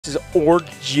This is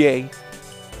Org-J.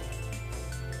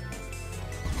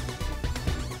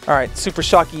 Alright,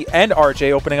 Supershocky and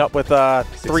RJ opening up with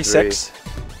 3-6.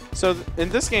 So in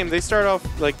this game, they start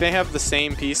off, like, they have the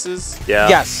same pieces. Yeah,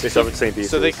 yes. They start with the same pieces.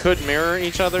 So they could mirror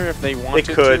each other if they wanted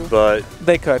to. They could, but...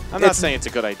 They could. I'm not saying it's a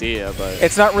good idea, but...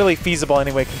 It's not really feasible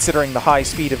anyway, considering the high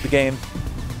speed of the game.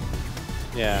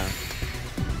 Yeah.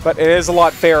 But it is a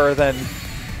lot fairer than...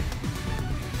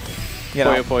 You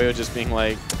know. Puyo Puyo just being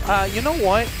like, you know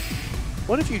what?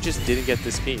 What if you just didn't get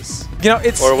this piece? You know,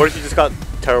 it's... Or what if you just got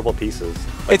terrible pieces?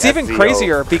 Like it's even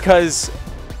crazier because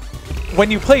when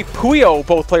you play Puyo,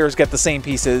 both players get the same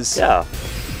pieces. Yeah.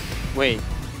 Wait.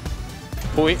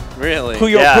 Really?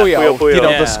 Puyo yeah, Puyo. You know,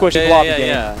 yeah. the squishy blobby game.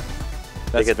 Yeah.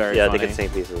 That's very funny. They get the same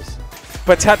pieces.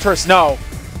 But Tetris, no.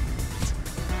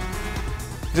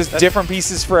 Just different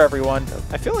pieces for everyone.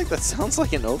 I feel like that sounds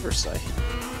like an oversight.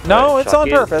 No, Right, it's on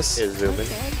Shocky purpose. Is zooming.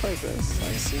 It's on purpose.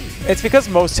 I see. It's because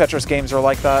most Tetris games are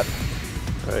like that.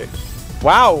 Right.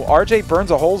 Wow, RJ burns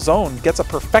a whole zone, gets a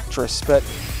Perfectress, but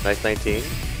Nice 19.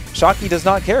 Shocky does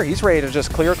not care. He's ready to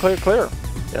just clear, clear, clear.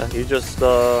 Yeah, he's just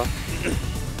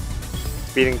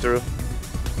speeding through.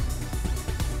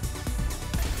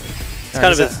 It's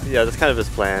kind of his, yeah, that's kind of his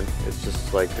plan. It's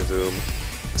just like to zoom.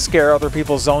 Scare other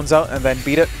people's zones out and then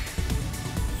beat it.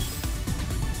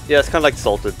 Yeah, it's kind of like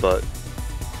Salted, but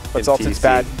Salted's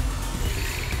bad.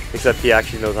 Except he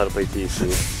actually knows how to play TEC.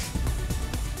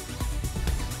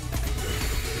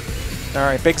 All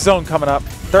right, big zone coming up.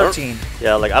 13.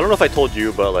 Yeah, like I don't know if I told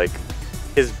you, but like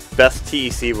his best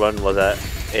TEC run was at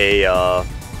a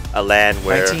LAN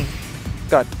where 19.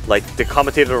 God. like the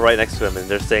commentator right next to him, and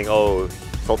they're saying, "Oh,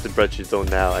 Salted Bread should zone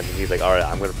now," and he's like, "All right,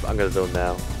 I'm gonna zone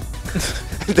now."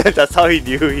 That's how he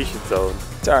knew he should zone.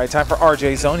 It's all right, time for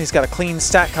RJ zone. He's got a clean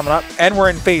stack coming up, and we're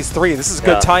in phase 3. This is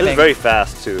good timing. This is very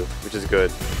fast too, which is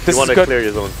good. This you want is to good. clear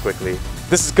your zones quickly.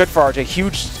 This is good for RJ.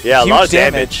 Huge, yeah, huge a lot of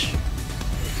damage.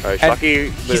 All right, And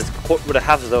Shocky with a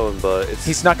half zone, but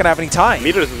he's not gonna have any time.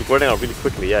 Meters is running out really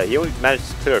quickly. Yeah, he only managed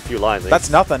to clear a few lines.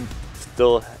 That's nothing.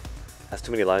 Still has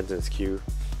too many lines in his queue.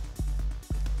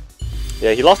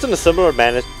 Yeah, he lost in a similar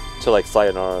manner to like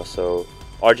Sayonara, so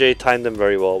RJ timed him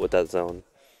very well with that zone.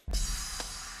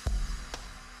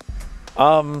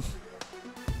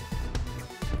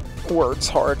 Words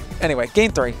hard. Anyway, game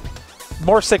 3.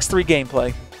 More 6-3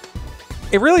 gameplay.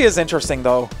 It really is interesting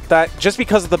though that just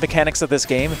because of the mechanics of this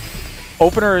game,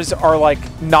 openers are like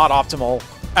not optimal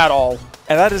at all,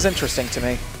 and that is interesting to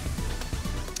me.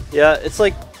 Yeah, it's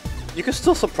like you can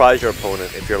still surprise your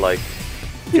opponent if you're like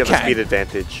if you have a speed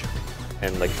advantage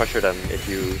and like pressure them if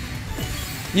you.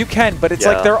 You can, but it's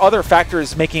like there are other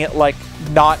factors making it like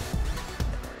not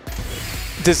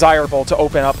desirable to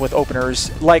open up with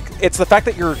openers. Like it's the fact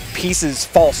that your pieces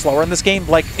fall slower in this game.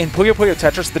 Like in Puyo Puyo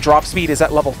Tetris, the drop speed is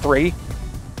at level 3,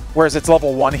 whereas it's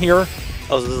level 1 here.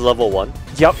 Oh, so this is level 1?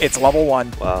 Yep, it's level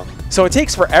 1. Wow. So it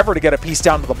takes forever to get a piece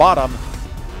down to the bottom.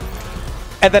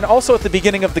 And then also at the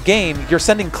beginning of the game, you're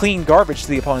sending clean garbage to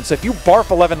the opponent. So if you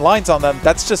barf 11 lines on them,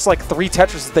 that's just like 3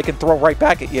 Tetris that they can throw right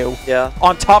back at you. Yeah.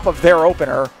 On top of their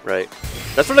opener. Right.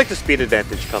 That's where like the speed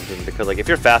advantage comes in, because like if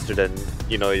you're faster, then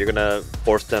you know you're gonna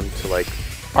force them to like.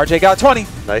 RJ got 20.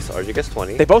 Nice. RJ gets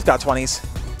 20. They both got 20s.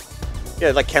 Yeah,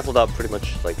 it like canceled out pretty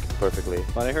much like perfectly.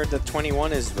 But I heard that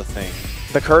 21 is the thing.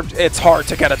 The curved, it's hard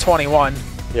to get a 21.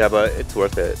 Yeah, but it's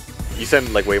worth it. You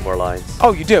send like way more lines.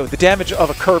 Oh, you do. The damage of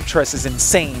a curved Triss is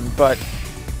insane, but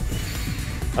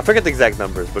I forget the exact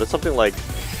numbers, but it's something like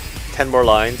 10 more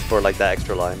lines for like that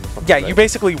extra line. Yeah, you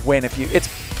basically win if you.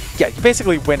 You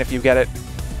basically win if you get it.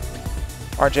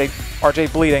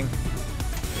 RJ bleeding.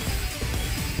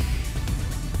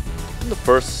 In the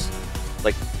first,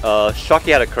 like,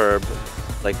 Shocky had a curb,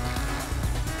 like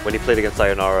when he played against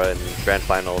Sayonara in Grand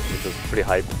Finals, which was pretty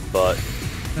hype, but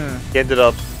he ended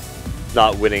up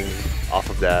not winning off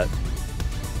of that,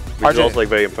 which is also like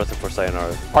very impressive for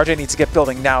Sayonara. RJ needs to get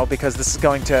building now because this is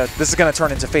going to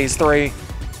turn into phase 3.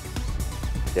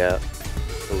 Yeah.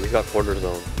 So he's got quarter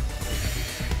zone.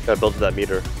 Gotta build to that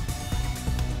meter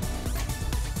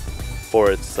before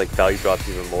its like value drops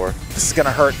even more. This is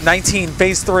gonna hurt. 19,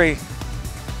 phase 3.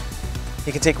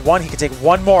 He can take one. He can take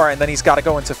one more, and then he has to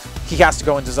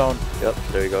go into zone. Yep,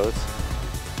 there he goes.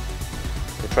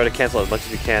 We'll try to cancel as much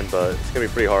as you can, but it's gonna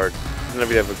be pretty hard. He's gonna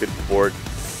have a good board.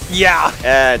 Yeah.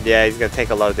 And yeah, he's gonna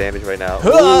take a lot of damage right now.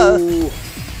 Ooh.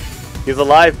 He's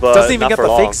alive, but doesn't even not get for the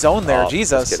long. fake zone there. Oh,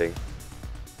 Jesus. Just kidding.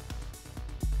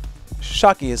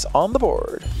 Shocky is on the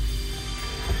board.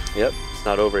 Yep, it's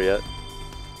not over yet.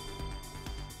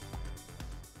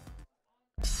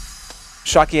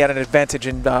 Shocky had an advantage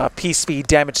in piece speed,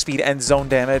 damage speed, and zone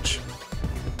damage.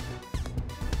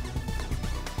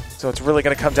 So it's really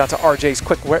going to come down to RJ's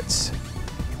quick wits.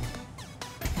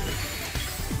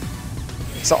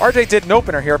 So RJ did an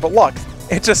opener here, but look,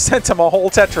 it just sent him a whole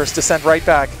Tetris to send right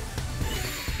back.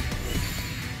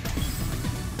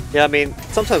 Yeah, I mean,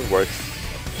 sometimes works.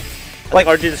 Like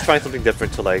RJ is trying something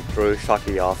different to like throw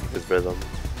Shocky off his rhythm.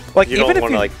 Like you don't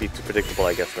want to like be too predictable,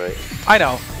 I guess, right? I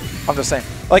know. I'm just saying.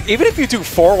 Like even if you do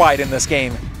 4 wide in this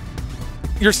game,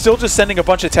 you're still just sending a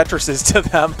bunch of Tetrises to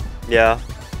them. Yeah.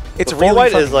 It's really 4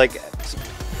 wide is like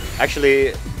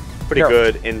actually pretty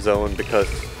good in zone because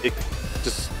it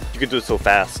just you can do it so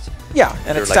fast. Yeah,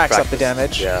 and it stacks up the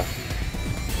damage. Yeah.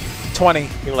 20. You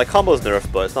know, like combo's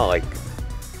nerfed, but it's not like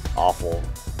awful.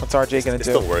 What's RJ gonna do? It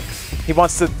still works. He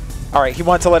wants to. All right, he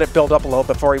wanted to let it build up a little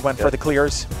before he went for the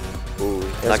clears. Ooh,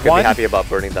 not gonna be happy about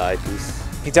burning the eyepiece.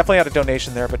 He definitely had a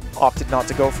donation there, but opted not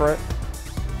to go for it.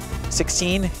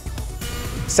 16,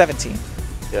 17.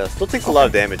 Yeah, still takes a lot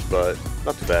of damage, but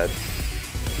not too bad.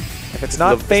 If it's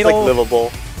not fatal, it's like livable.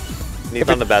 He's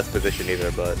not in a bad position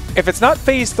either, but if it's not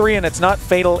phase 3 and it's not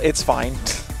fatal, it's fine.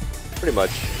 Pretty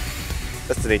much.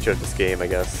 That's the nature of this game, I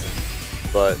guess.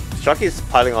 But Shocky is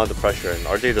piling on the pressure, and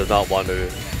RJ does not want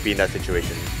to be in that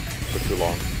situation for too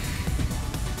long.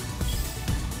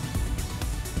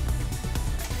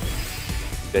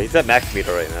 Yeah, he's at max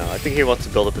meter right now. I think he wants to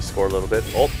build up his score a little bit.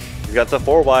 Oh, he's got the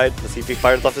 4 wide. Let's see if he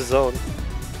fires off his zone.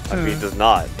 I mean, he does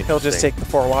not. He'll just take the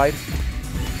 4 wide.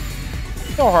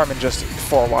 No harm in just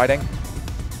 4 widing.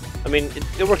 I mean,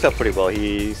 it works out pretty well.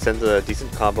 He sends a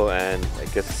decent combo and I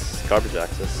guess garbage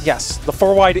access. Yes, the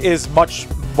 4 wide is much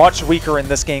weaker in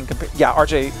this game. Yeah,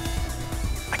 RJ,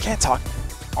 I can't talk.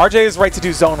 RJ is right to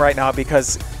do zone right now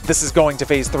because this is going to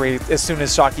phase 3 as soon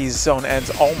as Shocky's zone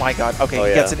ends. Oh my god. Okay,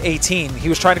 he gets an 18. He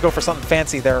was trying to go for something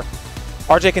fancy there.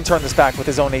 RJ can turn this back with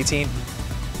his own 18.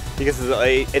 He gets an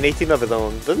 18 of his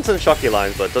own. Doesn't send Shocky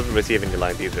lines, but doesn't receive any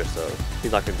lines either, so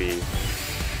he's not going to be...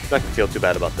 not going to feel too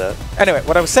bad about that. Anyway,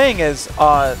 what I was saying is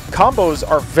combos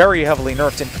are very heavily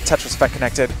nerfed in Tetris Effect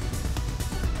Connected.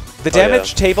 The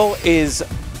damage table is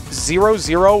 0,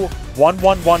 0, 1,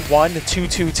 1, 1, 1, 2,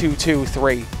 2, 2, 2,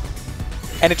 3.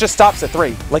 And it just stops at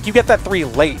 3. Like, you get that 3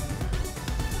 late,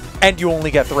 and you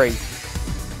only get 3.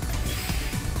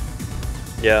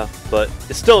 Yeah, but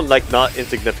it's still, like, not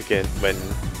insignificant when...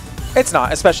 It's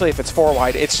not, especially if it's 4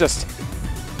 wide. It's just...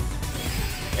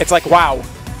 It's like, wow.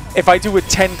 If I do a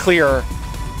 10 clear...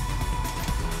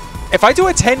 If I do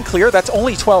a 10 clear, that's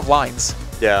only 12 lines.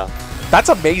 Yeah. That's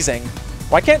amazing.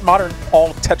 Why can't modern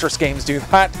all Tetris games do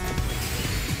that?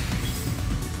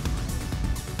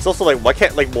 It's also like, why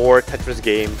can't like more Tetris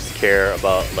games care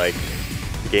about like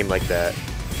a game like that?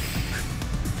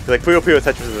 Like Puyo Puyo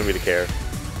Tetris doesn't really care.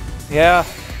 Yeah.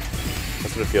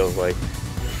 That's what it feels like.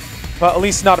 Well, at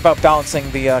least not about balancing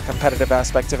the competitive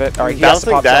aspect of it. All right,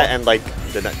 balancing that and like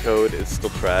the netcode is still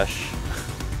trash.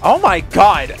 Oh my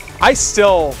god! I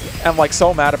still am like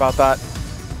so mad about that.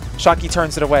 Shocky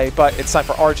turns it away, but it's time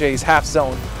for RJ's half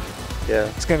zone. Yeah.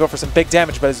 He's gonna go for some big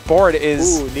damage, but his board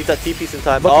is... Ooh, needs that T-piece in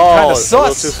time. Looking kinda it's a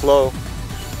little too slow.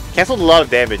 Cancelled a lot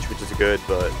of damage, which is good,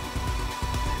 but...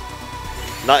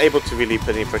 not able to really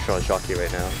put any pressure on Shocky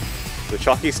right now. So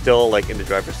Shocky's still like in the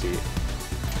driver's seat.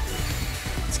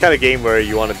 It's kind of game where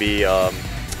you want to be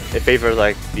in favor of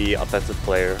like the offensive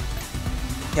player.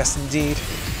 Yes, indeed.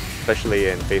 Especially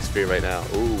in phase 3 right now.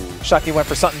 Ooh. Shocky went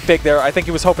for something big there. I think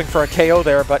he was hoping for a KO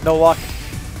there, but no luck.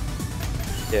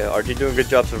 Yeah, RJ doing a good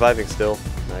job surviving still.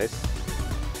 Nice.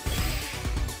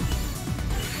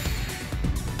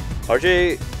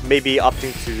 RJ may be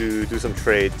opting to do some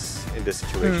trades in this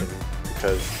situation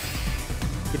because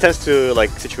he tends to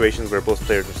like situations where both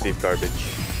players receive garbage.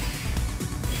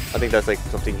 I think that's like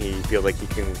something he feels like he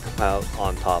can come out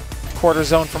on top. Quarter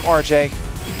zone from RJ.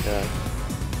 Yeah.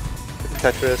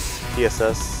 Tetris,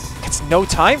 TSS. It's no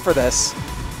time for this.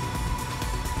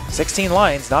 16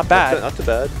 lines, not bad. Not too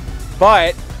bad.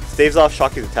 But staves off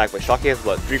Shocky's attack, but Shocky has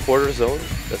what, 3/4 zone?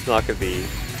 That's not gonna be.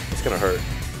 It's gonna hurt.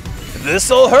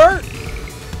 This'll hurt.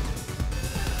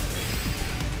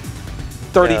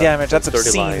 30 damage. That's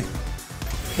obscene. Line.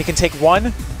 He can take 1,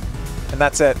 and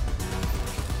that's it.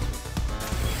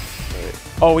 Right.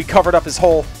 Oh, he covered up his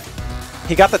hole.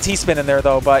 He got the T-spin in there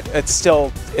though, but it's still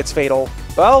fatal.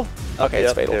 Well, okay,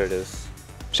 it's fatal. There it is.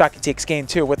 Shocky takes game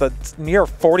 2 with a near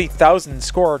 40,000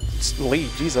 score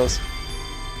lead. Jesus.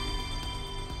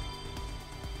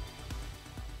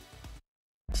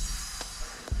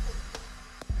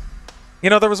 You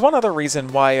know, there was one other reason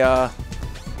why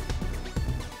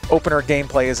opener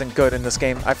gameplay isn't good in this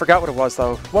game. I forgot what it was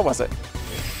though. What was it?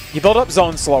 You build up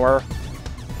zone slower.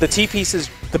 The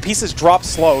pieces drop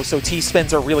slow, so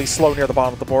T-spins are really slow near the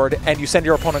bottom of the board, and you send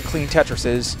your opponent clean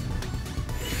Tetrises.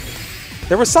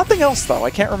 There was something else, though. I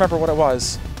can't remember what it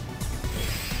was.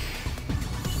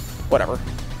 Whatever.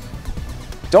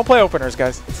 Don't play openers,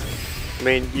 guys. I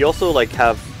mean, you also like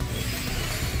have.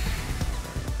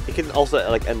 It can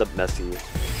also like end up messy.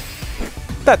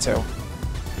 That too.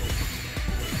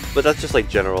 But that's just like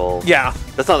general. Yeah.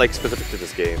 That's not like specific to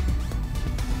this game.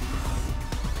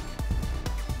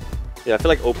 Yeah, I feel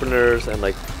like openers and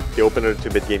like the opener to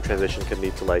mid game transition can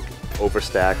lead to like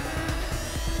overstack,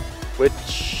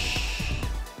 which.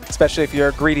 Especially if you're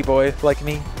a greedy boy like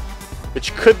me.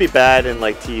 Which could be bad in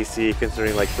like TEC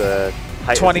considering like the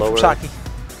height 20 is from lower. Shocky.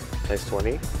 Nice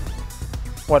 20.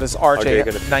 What is RJ?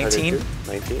 gonna 19?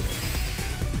 19.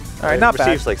 Alright, not bad.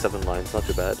 Receives like 7 lines, not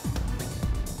too bad.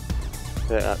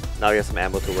 Yeah, now he has some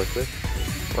ammo to work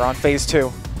with. We're on phase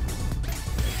 2.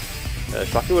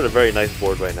 Shocky with a very nice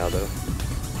board right now though.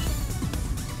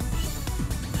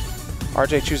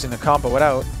 RJ choosing to combo it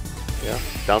out. Yeah,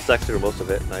 bounce stacks through most of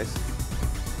it, nice.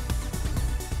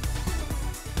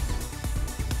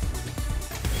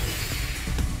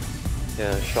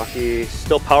 Yeah, Shocky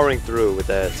still powering through with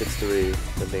that 6-3,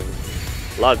 sending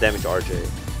a lot of damage to RJ.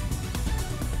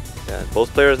 Yeah,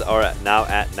 both players are now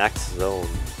at max zone.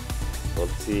 So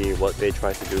let's see what they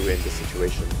try to do in this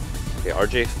situation. Okay,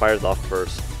 RJ fires off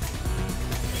first.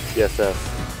 TSF,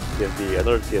 TFD,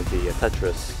 another TFD, a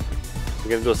Tetris.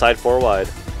 We're gonna do a side 4-wide.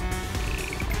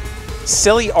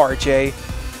 Silly RJ.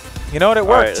 You know what? It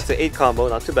worked. Alright, that's an 8 combo,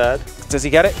 not too bad. Does he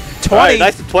get it? 20. Alright,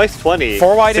 nice, twice 20.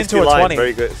 4-wide into a line, 20.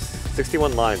 Very good.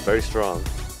 61 line, very strong.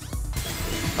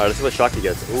 Alright, let's see what Shocky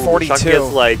gets. Ooh, 42. Shocky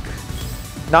gets like...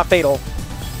 Not fatal.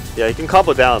 Yeah, he can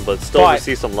combo down, but still But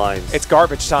receive some lines. It's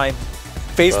garbage time.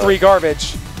 Phase 3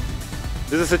 garbage.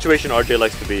 This is a situation RJ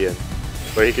likes to be in,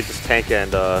 where he could just tank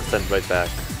and send right back.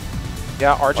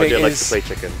 Yeah, RJ likes to play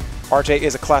chicken. RJ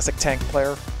is a classic tank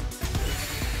player.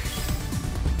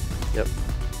 Yep.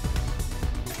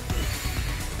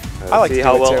 I like see to do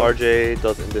how it well too. RJ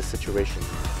does in this situation.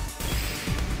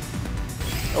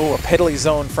 Oh, a piddly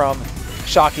zone from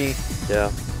Shocky.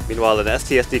 Yeah. Meanwhile, an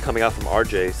STSD coming out from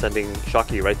RJ, sending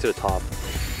Shocky right to the top.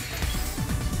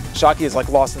 Shocky is like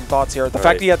lost in thoughts here. The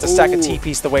fact that he had to stack a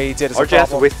T-piece the way he did is a RJ has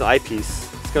to problem. waste an I-piece.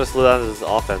 It's going to slow down his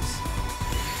offense.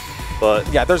 But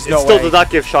Yeah, there's it no still way. does not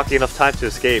give Shocky enough time to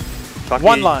escape. Shocky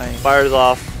One line. fires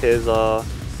off his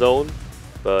zone,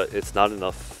 but it's not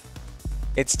enough.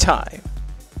 It's time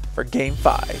for Game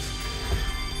 5.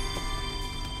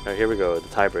 Alright, here we go, the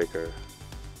tiebreaker.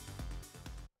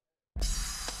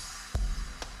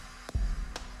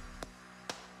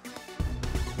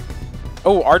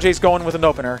 Oh, RJ's going with an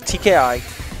opener. TKI.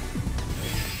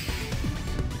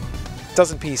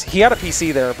 Doesn't piece. He had a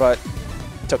PC there, but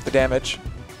took the damage.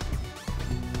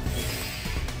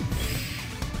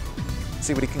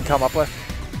 See what he can come up with.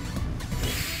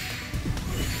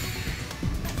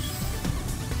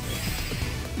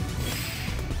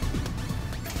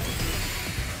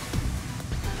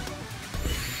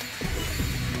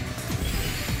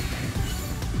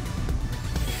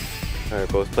 Alright,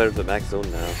 both players at max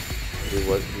zone now.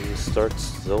 Who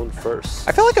starts zone first?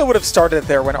 I feel like I would have started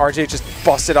there when RJ just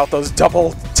busted out those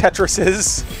double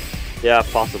Tetrises. Yeah,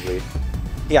 possibly.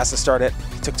 He has to start it.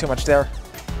 He took too much there.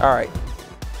 All right.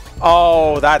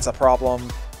 Oh, that's a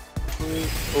problem.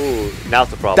 Ooh, now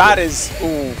it's a problem. That is...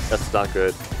 Ooh. That's not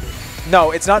good.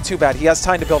 No, it's not too bad. He has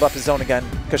time to build up his zone again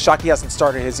because Shocky hasn't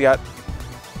started his yet.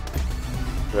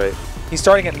 Right. He's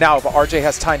starting it now, but RJ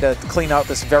has time to clean out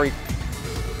this very...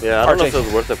 Yeah, I don't know if RJ. it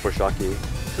was worth it for Shocky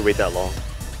to wait that long.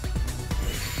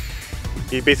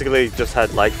 He basically just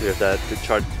had likelihood that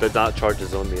did not charge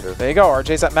his own meter. There you go.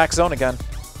 RJ's at max zone again.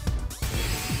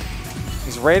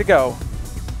 He's ready to go.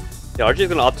 Yeah, RJ's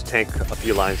gonna opt to tank a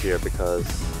few lines here because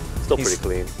it's still pretty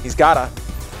clean. He's gotta.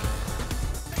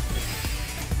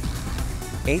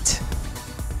 8.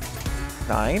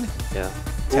 9. Yeah.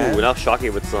 10. Ooh, now Shocky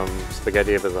with some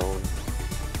spaghetti of his own.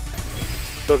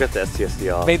 Still get the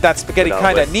STSD off. Made that spaghetti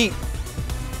kind of neat.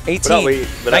 18.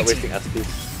 Without 19. wasting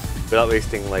SPs. Without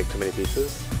wasting like too many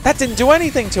pieces. That didn't do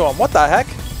anything to him. What the heck?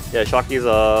 Yeah, Shocky's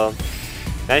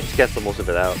managed to get the most of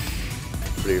it out.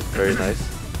 Very nice.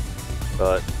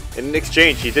 But in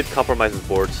exchange, he did compromise his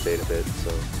board state a bit,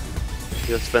 so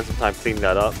he'll spend some time cleaning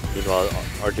that up. Meanwhile,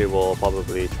 RJ will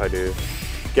probably try to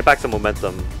get back some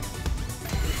momentum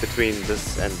between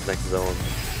this and next zone.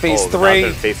 Phase now 3. they're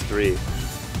in phase 3.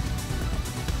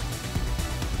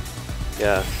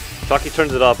 Yeah, Shocky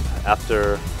turns it up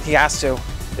after. He has to.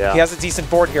 Yeah. He has a decent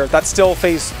board here. That's still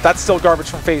garbage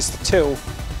from phase 2.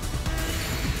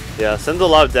 Yeah, sends a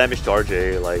lot of damage to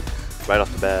RJ, like right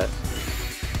off the bat.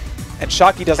 And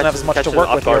Shocky doesn't have as much to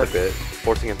work with guard here. a bit,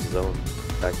 forcing him to zone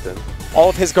back then. All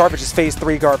of his garbage is phase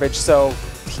 3 garbage, so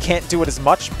he can't do it as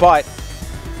much, but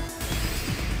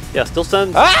Yeah, still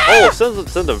sends. Ah! Oh,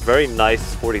 sends a very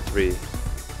nice 43.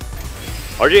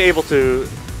 RJ able to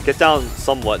get down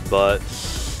somewhat, but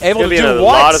able to be in do a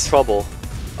what? lot of trouble.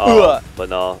 But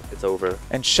no, it's over.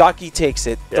 And Shocky takes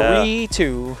it. Yeah.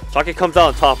 3-2. Shocky comes out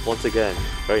on top once again.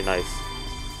 Very nice.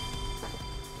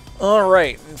 All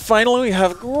right, and finally we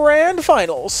have grand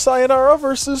finals: Sayonara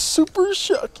versus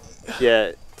Supershocky.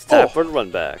 Yeah, it's time for the run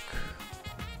back.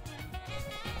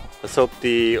 Let's hope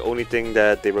the only thing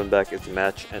that they run back is the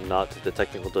match and not the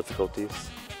technical difficulties.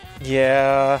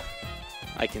 Yeah,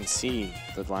 I can see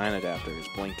the line adapter is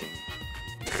blinking.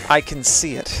 I can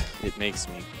see it. It makes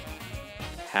me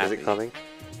happy. Is it coming?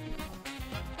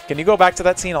 Can you go back to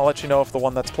that scene? I'll let you know if the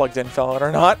one that's plugged in fell out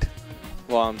or not.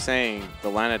 Well, I'm saying the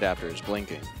line adapter is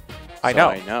blinking. I So know.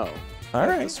 I know. All that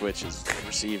right. The Switch is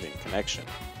receiving connection.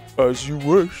 As you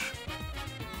wish.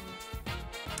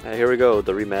 Here we go,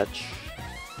 the rematch.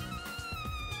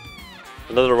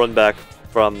 Another run back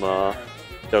from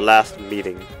their last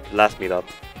meetup,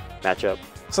 matchup.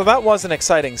 So that was an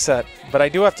exciting set, but I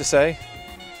do have to say,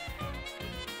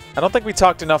 I don't think we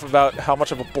talked enough about how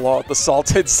much of a blowout the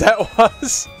Salted set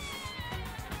was.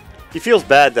 He feels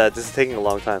bad that this is taking a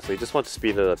long time, so he just wants to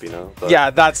speed it up, you know? But Yeah,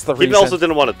 that's the he reason. also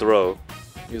didn't want to throw,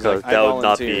 He was because like, that I would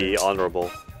not be volunteered.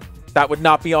 honorable. That would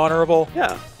not be honorable.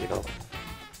 Yeah, you know.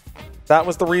 That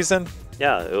was the reason.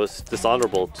 Yeah, it was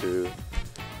dishonorable to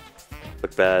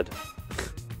look bad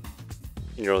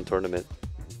in your own tournament.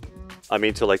 I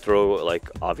mean, to like throw, like,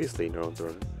 obviously in your own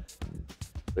tournament.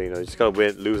 But, you know, you just gotta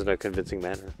lose in a convincing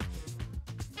manner.